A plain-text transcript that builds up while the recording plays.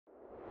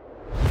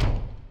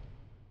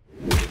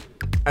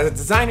As a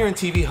designer and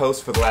TV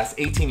host for the last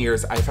 18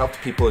 years, I've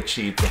helped people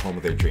achieve the home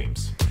of their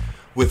dreams.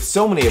 With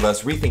so many of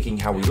us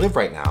rethinking how we live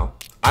right now,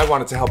 I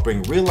wanted to help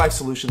bring real-life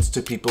solutions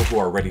to people who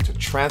are ready to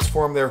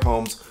transform their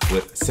homes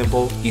with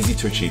simple,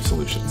 easy-to-achieve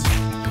solutions.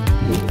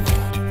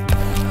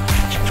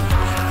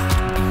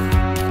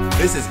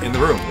 This is In the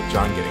Room with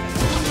John Gidding.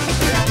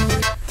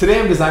 Today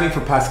I'm designing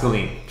for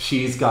Pascaline.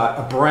 She's got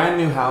a brand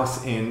new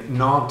house in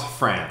Nantes,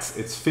 France.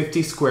 It's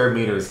 50 square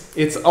meters.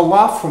 It's a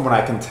loft from what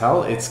I can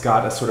tell. It's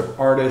got a sort of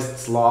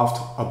artist's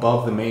loft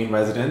above the main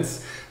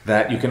residence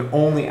that you can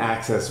only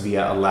access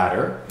via a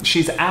ladder.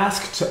 She's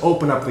asked to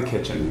open up the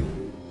kitchen.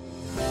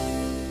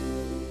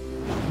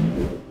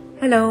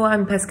 Hello,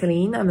 I'm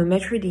Pascaline. I'm a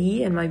maitre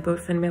d' and my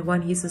boyfriend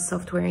Merwan, he's a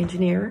software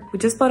engineer. We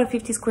just bought a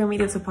 50 square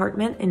meters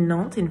apartment in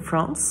Nantes in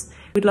France.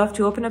 We'd love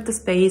to open up the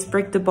space,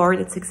 break the bar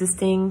that's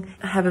existing,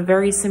 have a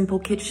very simple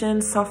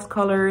kitchen, soft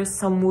colors,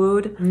 some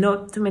wood,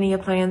 not too many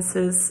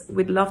appliances.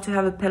 We'd love to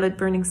have a pellet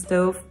burning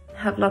stove,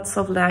 have lots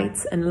of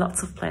lights and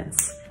lots of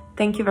plants.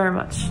 Thank you very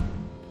much.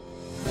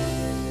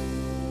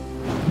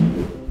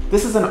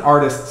 This is an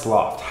artist's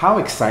loft. How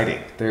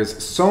exciting. There's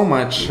so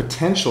much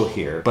potential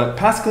here, but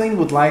Pascaline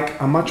would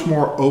like a much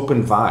more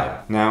open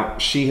vibe. Now,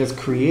 she has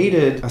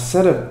created a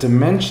set of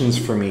dimensions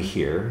for me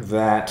here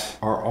that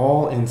are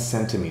all in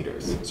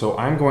centimeters. So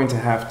I'm going to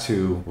have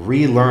to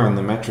relearn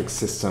the metric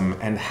system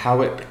and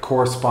how it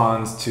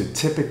corresponds to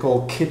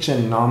typical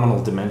kitchen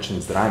nominal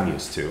dimensions that I'm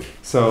used to.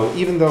 So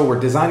even though we're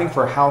designing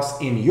for a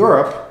house in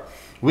Europe,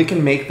 we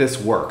can make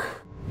this work.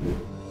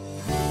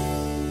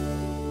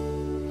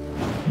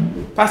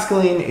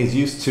 Pascaline is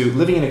used to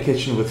living in a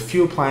kitchen with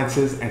few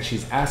appliances and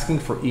she's asking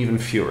for even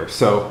fewer.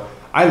 So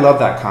I love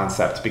that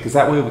concept because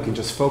that way we can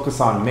just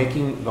focus on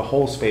making the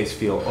whole space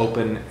feel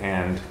open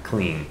and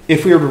clean.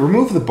 If we were to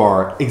remove the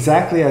bar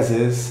exactly as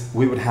is,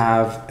 we would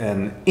have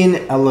an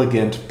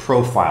inelegant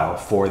profile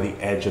for the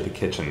edge of the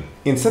kitchen.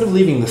 Instead of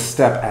leaving the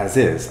step as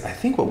is, I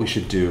think what we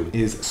should do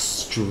is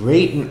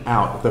straighten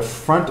out the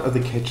front of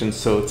the kitchen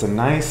so it's a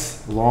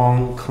nice,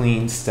 long,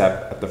 clean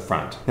step at the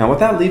front. Now what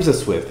that leaves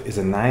us with is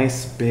a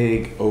nice,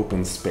 big,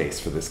 open space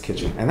for this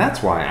kitchen. And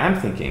that's why I'm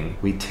thinking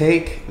we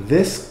take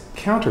this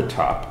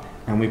countertop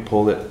and we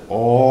pull it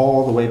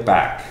all the way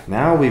back.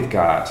 Now we've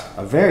got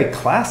a very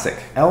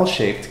classic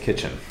L-shaped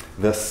kitchen.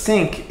 The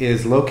sink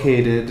is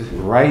located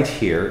right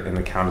here in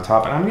the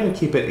countertop, and I'm gonna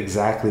keep it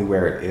exactly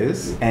where it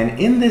is. And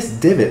in this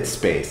divot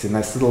space, in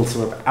this little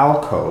sort of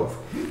alcove,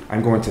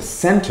 I'm going to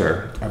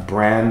center a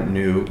brand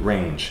new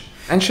range.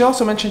 And she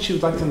also mentioned she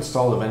would like to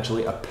install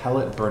eventually a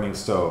pellet burning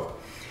stove.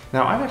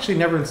 Now, I've actually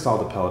never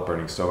installed a pellet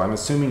burning stove. I'm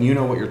assuming you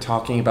know what you're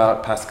talking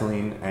about,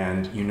 Pascaline,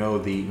 and you know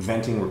the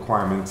venting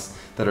requirements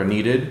that are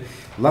needed.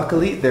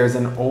 Luckily, there's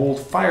an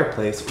old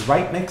fireplace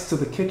right next to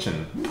the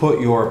kitchen.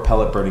 Put your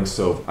pellet burning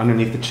stove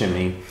underneath the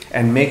chimney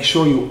and make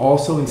sure you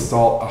also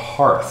install a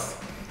hearth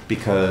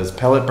because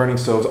pellet burning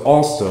stoves,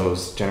 all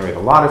stoves, generate a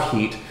lot of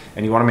heat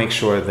and you want to make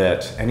sure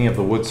that any of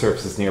the wood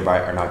surfaces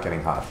nearby are not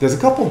getting hot. There's a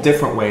couple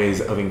different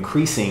ways of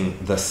increasing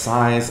the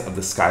size of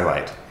the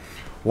skylight.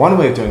 One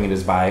way of doing it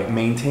is by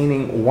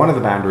maintaining one of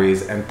the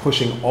boundaries and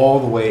pushing all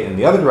the way in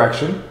the other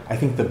direction. I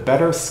think the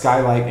better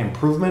skylight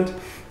improvement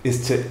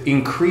is to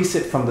increase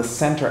it from the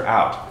center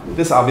out.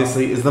 This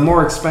obviously is the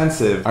more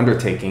expensive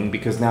undertaking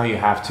because now you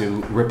have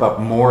to rip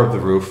up more of the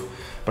roof.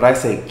 But I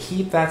say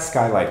keep that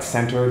skylight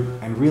centered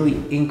and really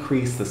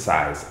increase the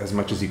size as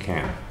much as you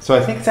can. So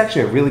I think it's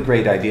actually a really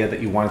great idea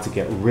that you wanted to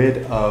get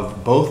rid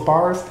of both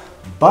bars,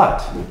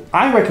 but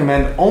I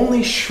recommend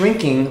only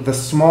shrinking the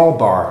small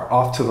bar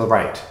off to the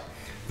right.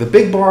 The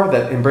big bar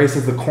that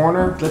embraces the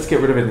corner, let's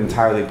get rid of it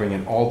entirely, bring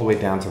it all the way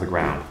down to the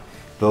ground.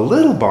 The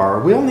little bar,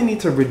 we only need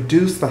to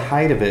reduce the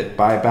height of it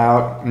by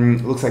about,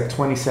 looks like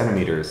 20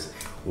 centimeters.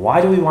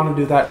 Why do we want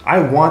to do that? I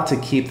want to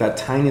keep that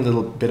tiny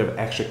little bit of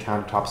extra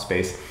countertop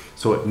space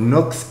so it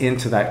nooks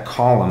into that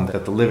column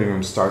that the living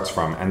room starts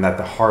from and that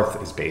the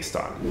hearth is based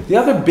on. The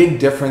other big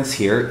difference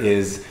here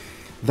is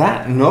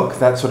that nook,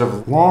 that sort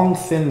of long,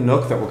 thin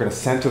nook that we're going to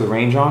center the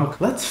range on,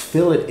 let's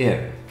fill it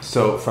in.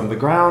 So from the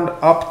ground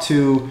up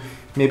to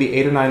maybe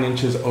 8 or 9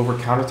 inches over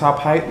countertop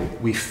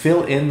height, we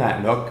fill in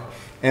that nook.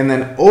 And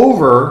then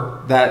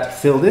over that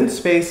filled in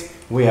space,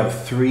 we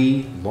have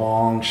 3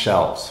 long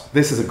shelves.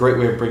 This is a great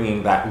way of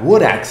bringing that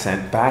wood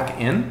accent back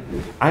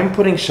in. I'm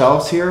putting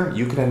shelves here.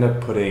 You could end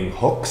up putting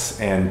hooks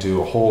and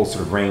do a whole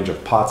sort of range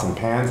of pots and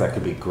pans. That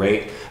could be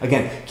great.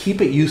 Again,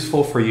 keep it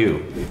useful for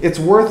you. It's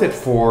worth it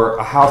for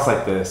a house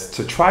like this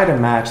to try to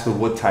match the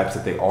wood types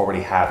that they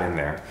already have in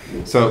there.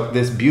 So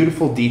this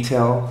beautiful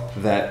detail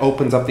that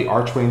opens up the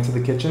archway into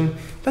the kitchen,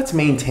 let's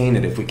maintain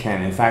it if we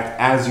can. In fact,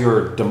 as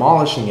you're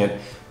demolishing it,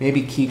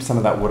 maybe keep some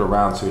of that wood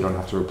around so you don't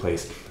have to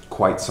replace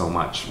quite so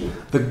much.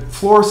 The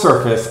floor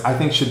surface, I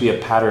think, should be a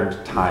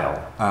patterned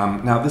tile.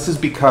 Now, this is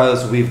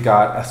because we've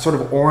got a sort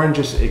of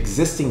orangish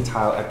existing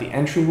tile at the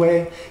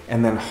entryway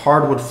and then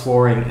hardwood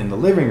flooring in the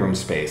living room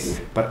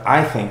space, but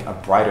I think a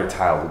brighter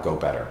tile would go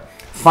better.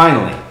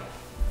 Finally,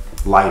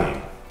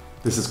 lighting.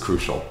 This is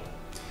crucial.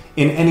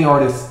 In any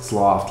artist's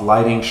loft,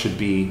 lighting should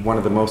be one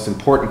of the most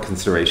important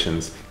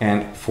considerations.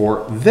 And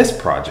for this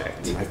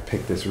project, I've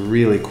picked this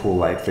really cool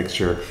light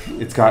fixture.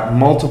 It's got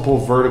multiple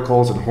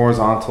verticals and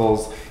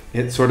horizontals.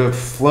 It sort of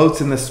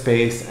floats in the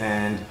space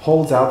and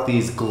holds out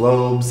these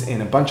globes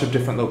in a bunch of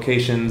different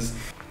locations.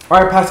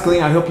 All right,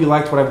 Pascaline, I hope you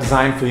liked what I've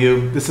designed for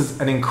you. This is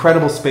an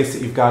incredible space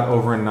that you've got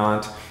over in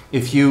Nantes.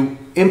 If you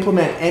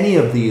implement any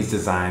of these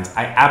designs,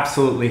 I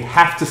absolutely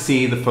have to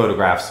see the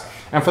photographs.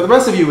 And for the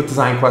rest of you with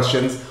design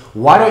questions,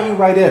 why don't you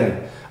write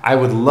in? I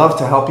would love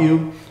to help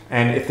you.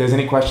 And if there's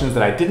any questions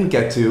that I didn't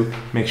get to,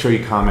 make sure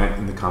you comment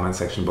in the comment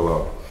section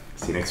below.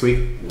 See you next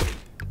week.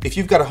 If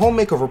you've got a home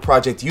makeover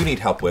project you need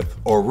help with,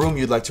 or a room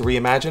you'd like to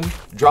reimagine,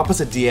 drop us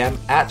a DM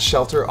at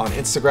SHLTR on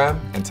Instagram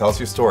and tell us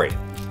your story.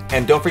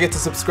 And don't forget to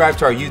subscribe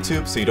to our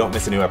YouTube so you don't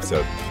miss a new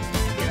episode.